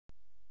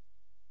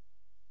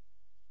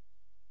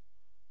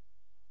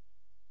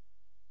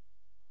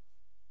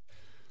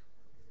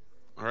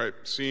right,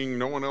 seeing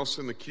no one else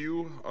in the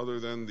queue other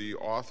than the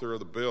author of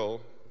the bill,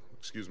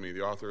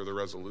 the author of the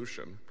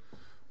resolution,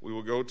 we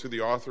will go to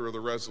the author of the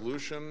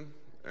resolution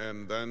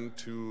and then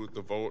to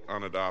the vote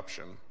on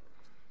adoption.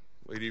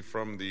 Lady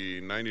from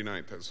the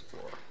 99th has the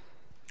floor.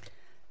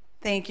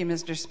 Thank you,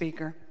 Mr.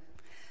 Speaker.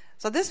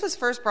 So this was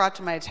first brought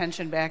to my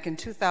attention back in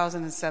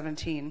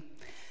 2017.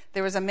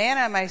 There was a man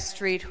on my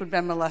street who'd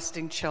been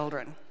molesting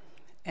children.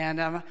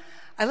 And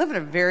I live in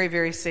a very,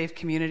 very safe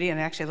community, and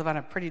actually I live on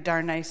a pretty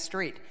darn nice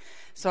street.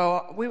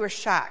 So we were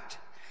shocked.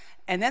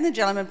 And then the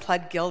gentleman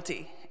pled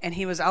guilty, and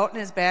he was out in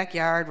his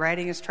backyard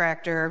riding his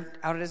tractor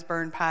out at his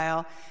burn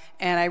pile,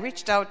 and I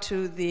reached out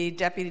to the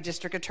deputy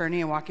district attorney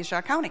in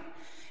Waukesha County.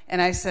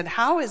 And I said,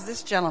 how is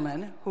this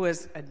gentleman, who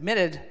has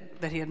admitted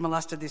that he had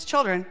molested these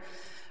children,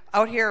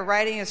 out here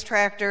riding his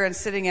tractor and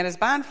sitting at his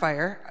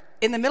bonfire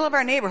in the middle of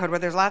our neighborhood where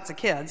there's lots of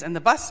kids, and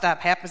the bus stop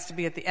happens to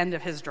be at the end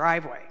of his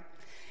driveway?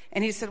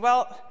 And he said,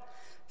 well,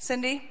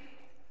 Cindy,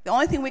 the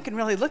only thing we can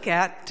really look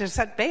at to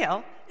set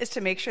bail is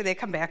to make sure they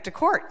come back to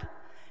court.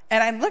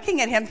 And I'm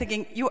looking at him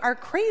thinking, you are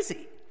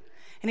crazy.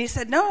 And he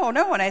said, no.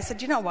 And I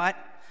said, you know what?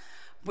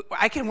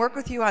 I can work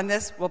with you on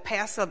this. We'll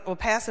pass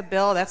a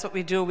bill. That's what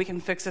we do. We can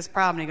fix this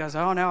problem. And he goes,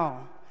 oh,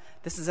 no.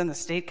 This is in the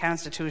state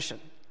constitution.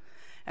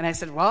 And I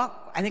said, well,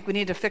 I think we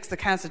need to fix the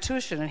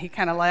Constitution. And he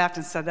kind of laughed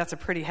and said, that's a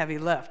pretty heavy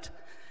lift.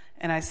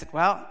 And I said,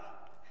 well,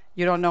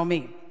 you don't know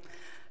me.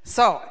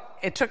 So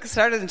it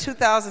started in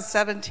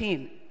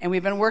 2017, and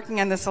we've been working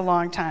on this a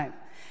long time.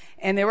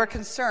 And there were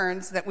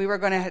concerns that we were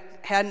going to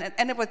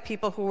end up with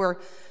people who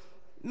were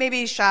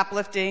maybe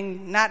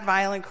shoplifting, not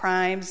violent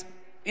crimes,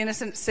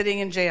 innocent sitting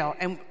in jail.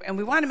 And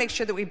we want to make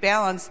sure that we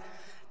balance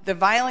the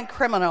violent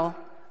criminal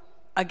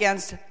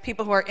against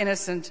people who are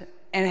innocent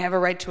and have a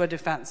right to a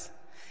defense.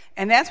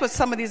 And that's what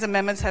some of these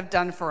amendments have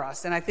done for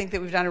us. And I think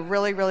that we've done a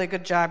really, really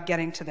good job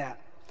getting to that.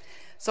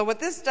 So what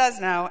this does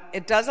now,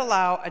 it does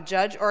allow a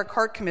judge or a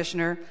court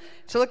commissioner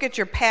to look at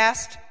your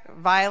past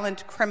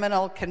violent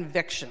criminal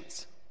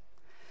convictions.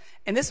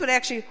 And this would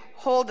actually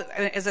hold,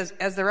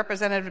 as the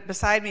representative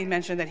beside me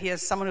mentioned, that he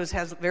has someone who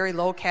has very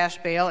low cash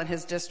bail in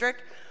his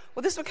district.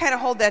 Well, this would kind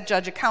of hold that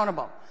judge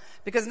accountable.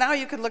 Because now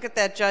you could look at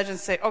that judge and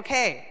say,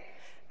 okay,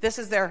 this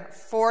is their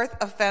fourth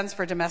offense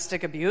for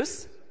domestic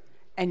abuse,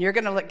 and you're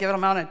going to give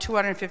them out on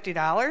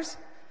 $250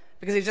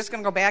 because he's just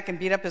going to go back and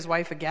beat up his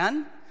wife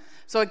again?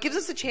 So it gives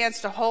us a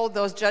chance to hold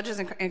those judges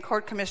and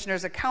court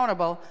commissioners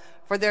accountable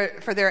for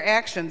their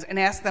actions and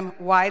ask them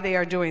why they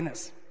are doing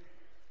this.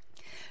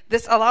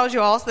 This allows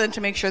you also then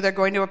to make sure they're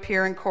going to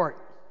appear in court.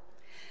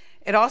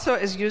 It also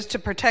is used to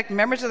protect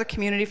members of the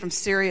community from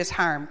serious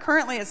harm.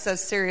 Currently it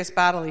says serious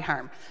bodily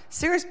harm.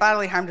 Serious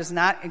bodily harm does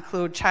not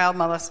include child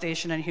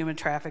molestation and human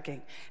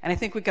trafficking. And I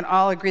think we can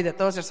all agree that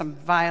those are some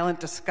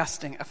violent,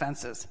 disgusting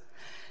offenses.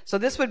 So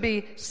this would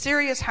be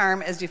serious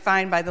harm as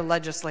defined by the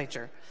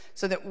legislature,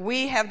 so that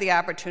we have the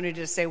opportunity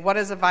to say what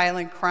is a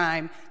violent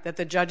crime that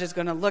the judge is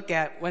going to look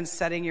at when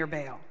setting your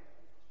bail.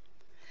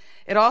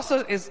 It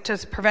also is to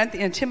prevent the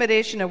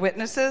intimidation of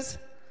witnesses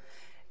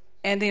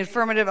and the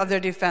affirmative of their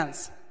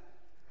defense.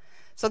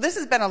 So this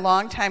has been a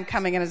long time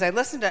coming, and as I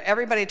listen to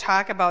everybody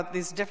talk about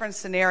these different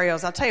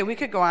scenarios, I'll tell you, we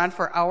could go on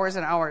for hours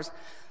and hours.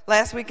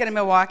 Last weekend in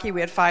Milwaukee,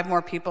 we had 5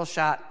 more people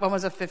shot. One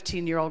was a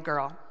 15-year-old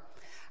girl.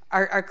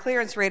 Our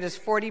clearance rate is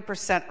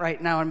 40%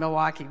 right now in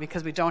Milwaukee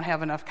because we don't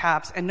have enough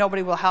cops, and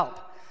nobody will help.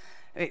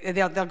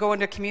 They'll go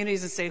into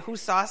communities and say, who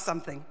saw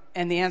something?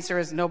 And the answer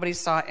is nobody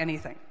saw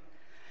anything.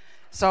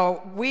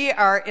 So we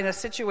are in a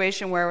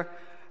situation where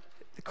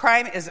the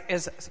crime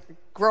is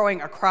growing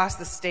across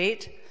the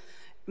state,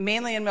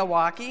 mainly in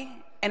Milwaukee,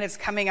 and it's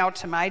coming out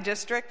to my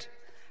district.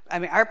 I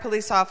mean, our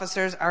police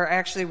officers are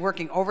actually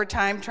working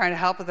overtime trying to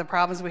help with the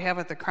problems we have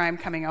with the crime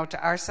coming out to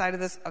our side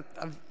of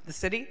the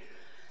city.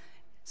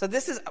 So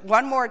this is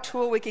one more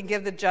tool we can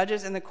give the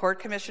judges and the court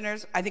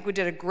commissioners. I think we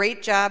did a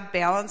great job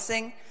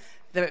balancing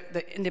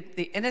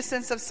the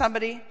innocence of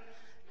somebody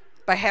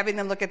by having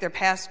them look at their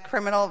past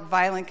criminal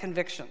violent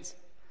convictions.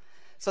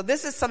 So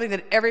this is something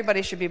that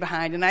everybody should be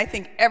behind, and I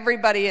think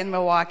everybody in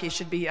Milwaukee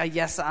should be a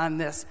yes on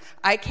this.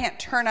 I can't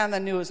turn on the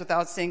news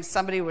without seeing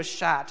somebody was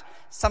shot,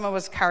 someone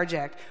was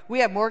carjacked.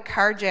 We have more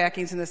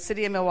carjackings in the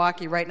city of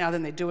Milwaukee right now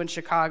than they do in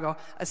Chicago,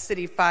 a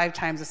city 5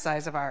 times the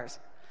size of ours.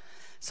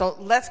 So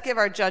let's give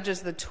our judges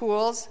the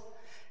tools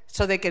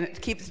so they can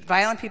keep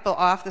violent people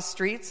off the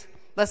streets.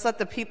 Let's let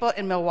the people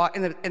in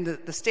Milwaukee, in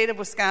the state of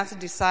Wisconsin,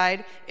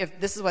 decide if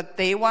this is what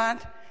they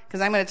want,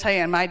 because I'm going to tell you,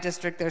 in my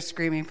district, they're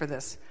screaming for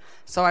this.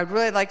 So I'd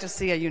really like to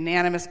see a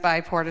unanimous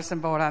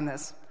bipartisan vote on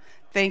this.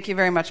 Thank you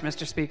very much,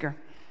 Mr. Speaker.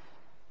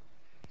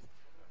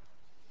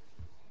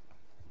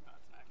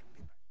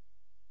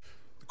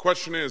 The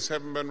question is,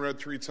 having been read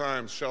 3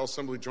 times, shall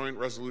Assembly Joint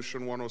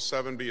Resolution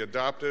 107 be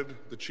adopted?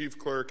 The Chief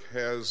Clerk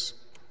has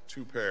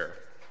 2 pair.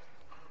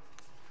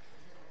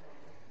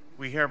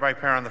 We hereby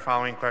pair on the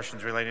following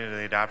questions relating to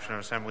the adoption of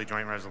Assembly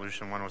Joint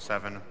Resolution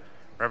 107.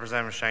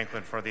 Representative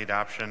Shanklin for the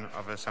adoption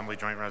of Assembly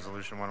Joint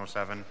Resolution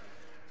 107.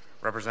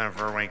 Representative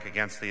Verwink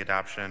against the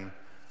adoption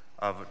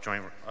of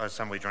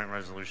Assembly Joint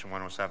Resolution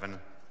 107.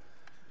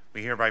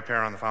 We hereby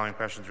pair on the following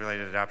questions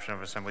related to adoption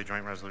of Assembly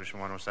Joint Resolution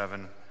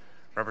 107.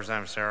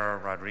 Representative Sarah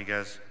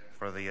Rodriguez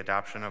for the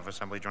adoption of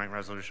Assembly Joint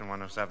Resolution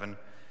 107,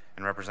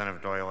 and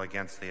Representative Doyle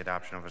against the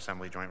adoption of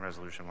Assembly Joint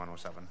Resolution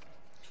 107.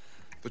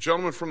 The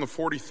gentleman from the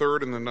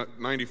 43rd and the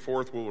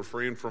 94th will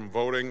refrain from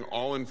voting.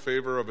 All in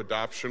favor of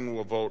adoption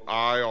will vote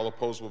aye. All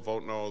opposed will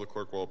vote no. The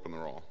clerk will open the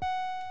roll.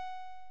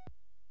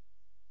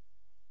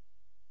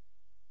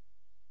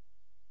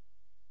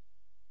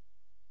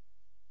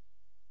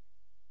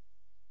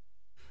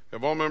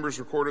 Have all members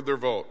recorded their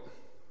vote?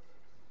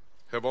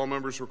 Have all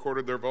members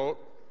recorded their vote?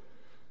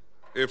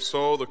 If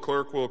so, the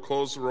clerk will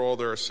close the roll.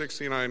 There are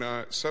 70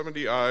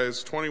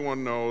 ayes,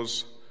 21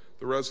 noes.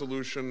 The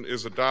resolution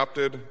is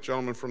adopted.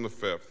 Gentleman from the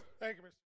 5th. Thank you, Mr.